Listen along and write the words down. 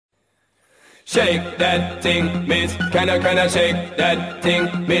Shake that thing, miss. Can I shake that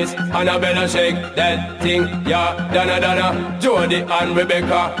thing, miss? Annabella, shake that thing, yeah. Donna, Jody and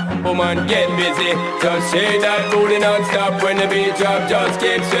Rebecca. Woman, get busy. Just shake that booty non-stop. When the beat drop, just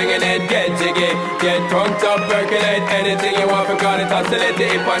keep swinging it. Get jiggy, get drunk up, percolate. Anything you want, for call it oscillate.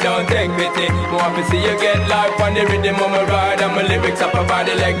 If I don't take pity, want to see you get life on the rhythm of my ride. And my lyrics up about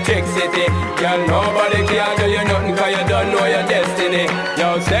electricity. Girl, nobody can do you nothing, cause you don't know your destiny.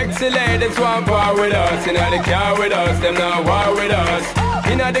 Yo, sexy ladies want war with us. Inna the car with us, them not war with us.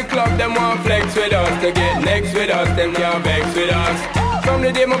 Inna the club, them want flex with us. To get next with us, them can't vex with us. From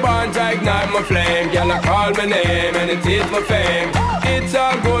the day my bond, I ignite my flame. Girl, I call my name and it is my fame. It's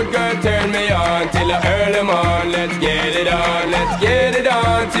a good girl, turn me on till I early morn. Let's get it on, let's get it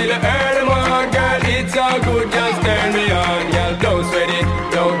on till I early morn. Girl, it's all good, just turn me on. Girl, don't sweat it,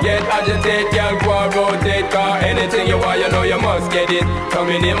 don't get agitated. Girl, go and rotate, cause anything you want, you know you must get it.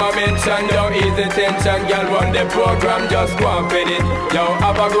 Coming in my mention, don't ease the tension. Girl, run the program, just go and fit it. Yo,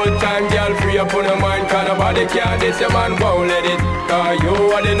 have a good time, girl, free up on your mind. Cause nobody can, this your man won't let it. Cause you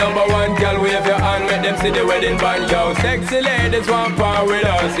are the number one, girl, wave your hand, make them see the wedding band. Yo, sexy ladies want power with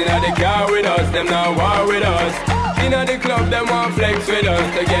us. Inna the car with us, them not war with us. Inna the club, them want flex with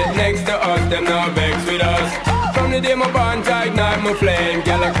us. To get next to us, them not vex with us. From the day my bond, I ignite my flame.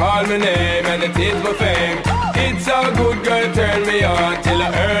 Girl, I call my name and it is my fame. It's all good, girl, turn me on till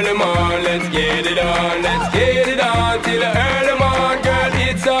I early morn. Let's get it on, let's get it on till I early morn. Girl,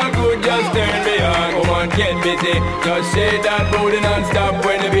 it's all good, just turn me on. Come on, get busy, just shake that booty non-stop.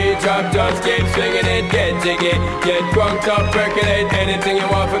 When the beat drop, just keep swinging it, get jiggy. Get drunk up, percolate. Anything you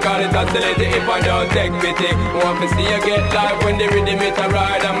want, for call it oscillate. If I don't take pity, want to see you get live when the rhythm it a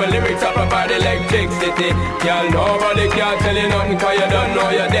ride. And my lyrics up about electricity. Girl, nobody can tell you nothing, cause you don't know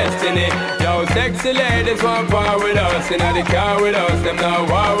your destiny. Yo, sexy ladies want power with us. Inna the car with us, them not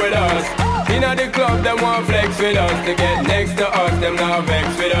war with us. Inna the club, them want flex with us. To get next to us, them not vex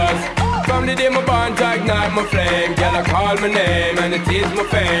with us. From the day my bond, I ignite my flame. Girl, I call my name and it is my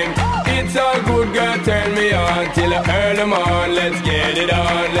fame. It's all good, girl, turn me on till I early morn. Let's get it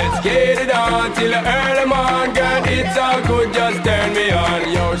on, let's get it on till I early morn. Girl, it's all good, just turn me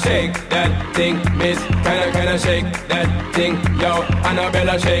on. Yo, shake that thing, miss. Can I shake that thing? Yo,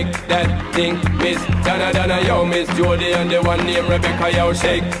 Annabella, shake that thing, miss. Donna, yo, Miss Jody and the one named Rebecca. Yo,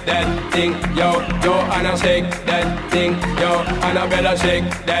 shake that thing, yo. Joanna, shake that thing, yo. Annabella, shake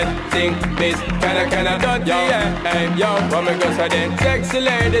that thing, miss. Can I, yo, hey, yo, what me go say then? Sexy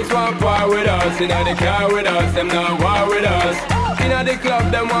ladies want war with us. Inna the car with us, them not war with us. Inna the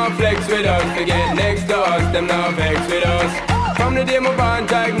club, them want flex with us. To get next to us, them not vex with us. From the day my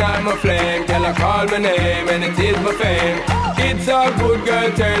bond, I ignite my flame. Girl, I call my name and it is my fame. It's all good,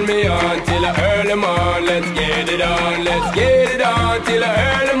 girl, turn me on till I early morn. Let's get it on, let's get it on till I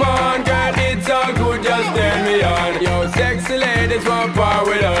early morn. Girl, it's all good, just turn me on. Yo, sexy ladies want power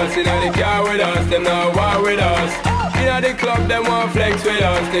with us. Inna the car with us, them not war with us. Inna the club, them want flex with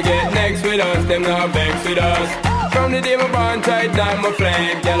us. To get next with us, them not vex with us. From the day my bond, I ignite my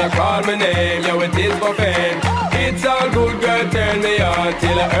flame. Girl, I call my name, yo, it is my fame. It's all good, girl, turn me on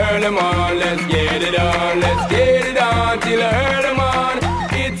till I early morn. Let's get it on, let's get it on till I early morn.